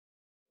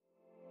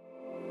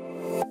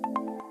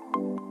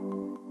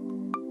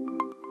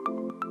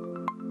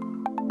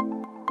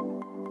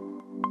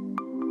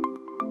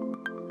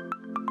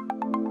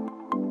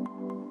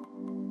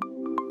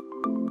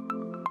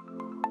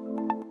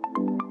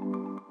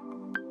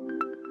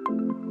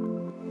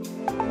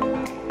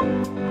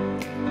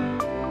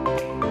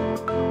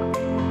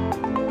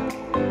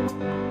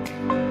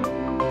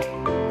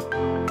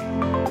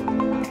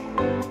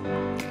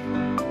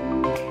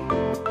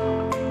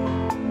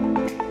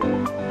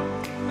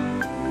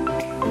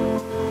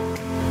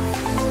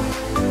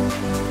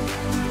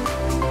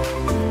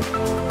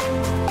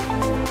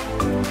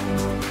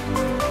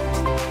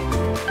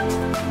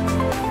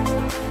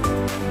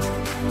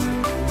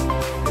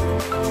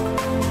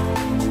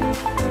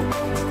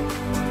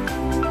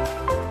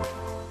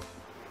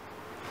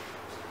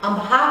On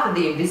behalf of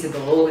the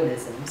invisible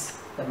organisms,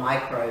 the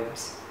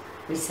microbes,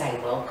 we say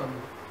welcome.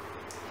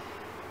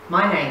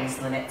 My name's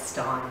Lynette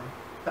Stein,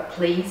 but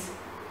please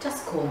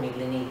just call me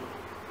Lynnie.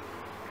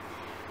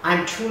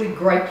 I'm truly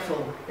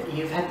grateful that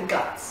you've had the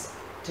guts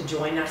to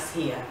join us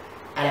here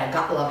at our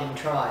gut-loving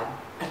tribe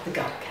at the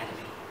Gut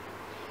Academy.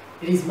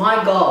 It is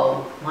my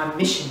goal, my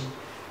mission,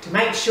 to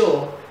make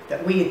sure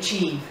that we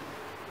achieve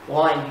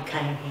why you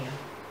came here.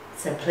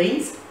 So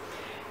please,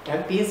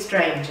 don't be a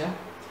stranger.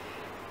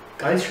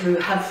 Go through,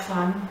 have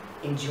fun,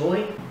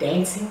 enjoy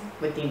dancing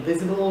with the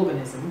invisible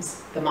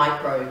organisms, the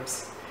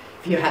microbes.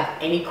 If you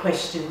have any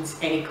questions,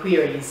 any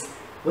queries,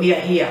 we are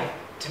here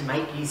to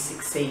make you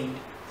succeed.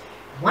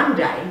 One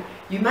day,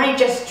 you may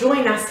just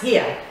join us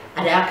here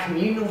at our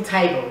communal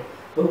table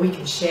where we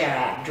can share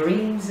our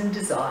dreams and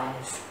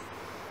desires.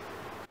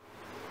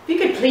 If you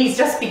could please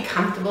just be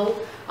comfortable,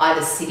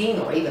 either sitting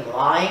or even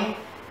lying,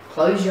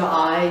 close your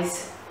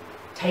eyes,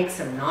 take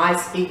some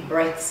nice big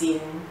breaths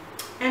in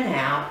and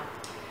out.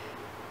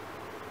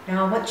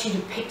 Now I want you to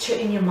picture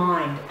in your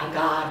mind a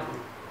garden.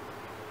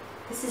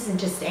 This isn't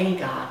just any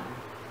garden.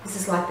 This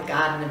is like the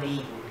Garden of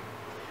Eden.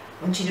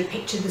 I want you to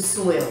picture the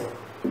soil.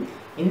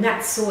 In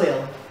that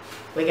soil,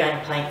 we're going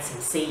to plant some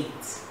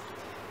seeds.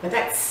 But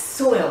that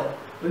soil,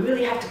 we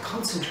really have to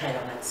concentrate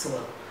on that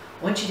soil.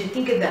 I want you to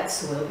think of that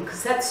soil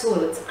because that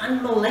soil, it's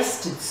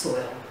unmolested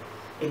soil.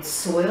 It's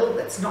soil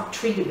that's not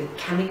treated with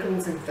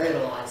chemicals and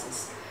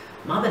fertilizers.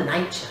 Mother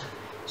Nature,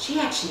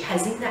 she actually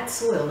has in that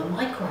soil the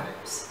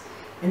microbes.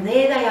 And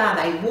there they are,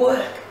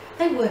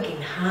 they work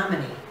in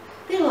harmony.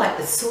 They're like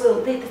the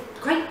soil, they're the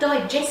great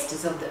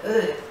digesters of the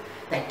earth.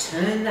 They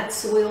turn that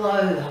soil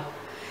over.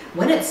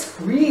 When it's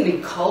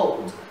really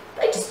cold,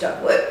 they just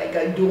don't work, they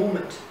go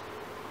dormant.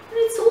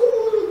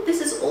 And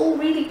this is all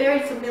really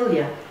very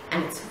familiar,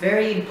 and it's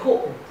very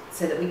important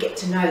so that we get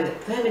to know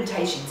that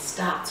fermentation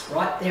starts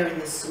right there in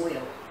the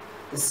soil.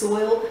 The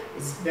soil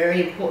is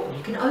very important.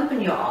 You can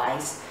open your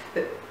eyes,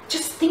 but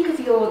just think of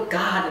your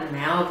garden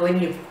now of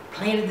when you've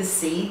planted the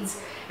seeds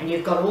and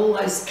you've got all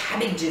those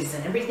cabbages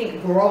and everything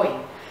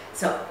growing.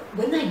 So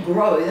when they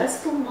grow,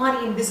 those little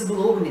mighty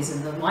invisible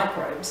organisms, the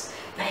microbes,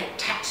 they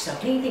attach. So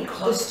anything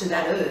close to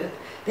that earth,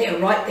 they're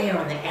right there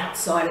on the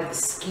outside of the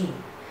skin.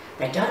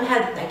 They don't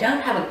have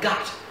a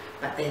gut,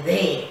 but they're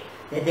there.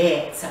 They're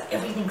there. So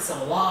everything's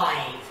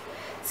alive.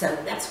 So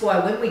that's why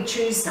when we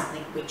choose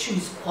something, we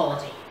choose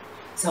quality.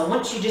 So I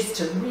want you just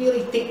to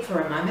really think for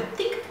a moment.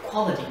 Think of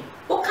quality.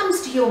 What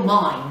comes to your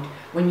mind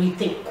when you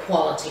think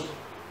quality?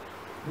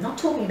 I'm not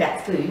talking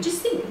about food,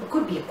 just think it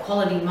could be a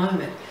quality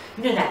moment.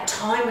 You know, that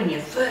time when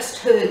you first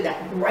heard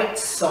that great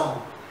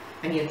song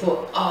and you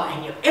thought, oh,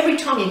 and every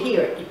time you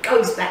hear it, it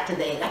goes back to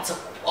there. That's a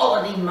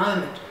quality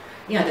moment.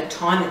 You know, the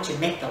time that you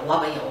met the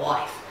love of your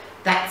life,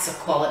 that's a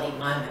quality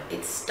moment.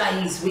 It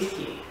stays with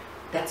you.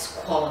 That's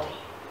quality.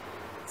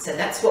 So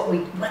that's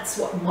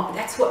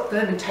what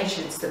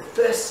fermentation is. The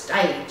first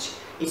stage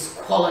is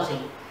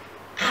quality.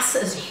 Us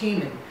as a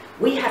human,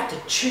 we have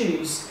to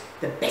choose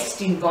the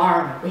best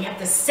environment. We have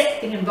to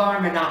set the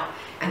environment up,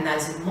 and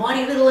those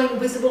mighty little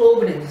invisible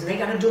organisms, they're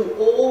going to do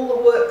all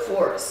the work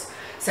for us.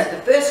 So the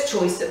first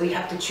choice that we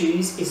have to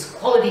choose is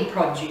quality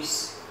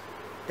produce,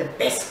 the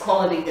best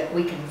quality that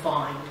we can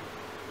find.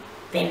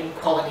 Then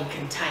quality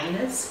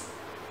containers.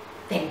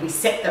 Then we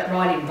set that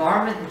right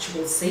environment, which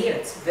we'll see, and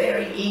it's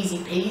very easy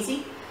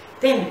peasy.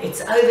 Then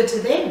it's over to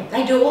them.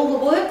 They do all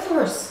the work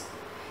for us.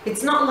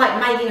 It's not like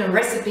making a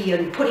recipe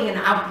and putting an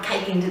oven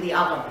cake into the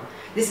oven.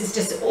 This is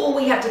just all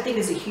we have to think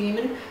as a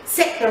human,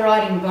 set the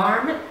right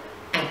environment,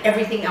 and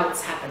everything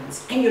else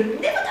happens. And you're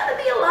never going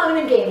to be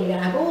alone again. You're going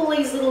to have all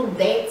these little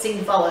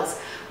dancing fellas.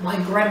 My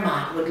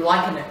grandma would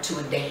liken it to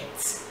a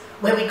dance,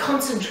 where we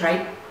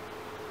concentrate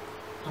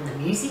on the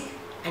music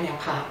and our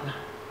partner.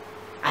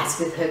 As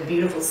with her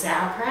beautiful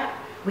sauerkraut,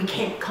 we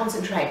can't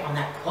concentrate on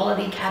that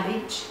quality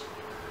cabbage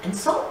and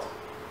salt.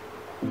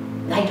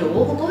 They do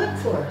all the work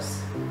for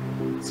us.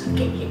 So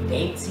get your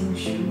dancing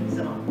shoes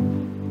on.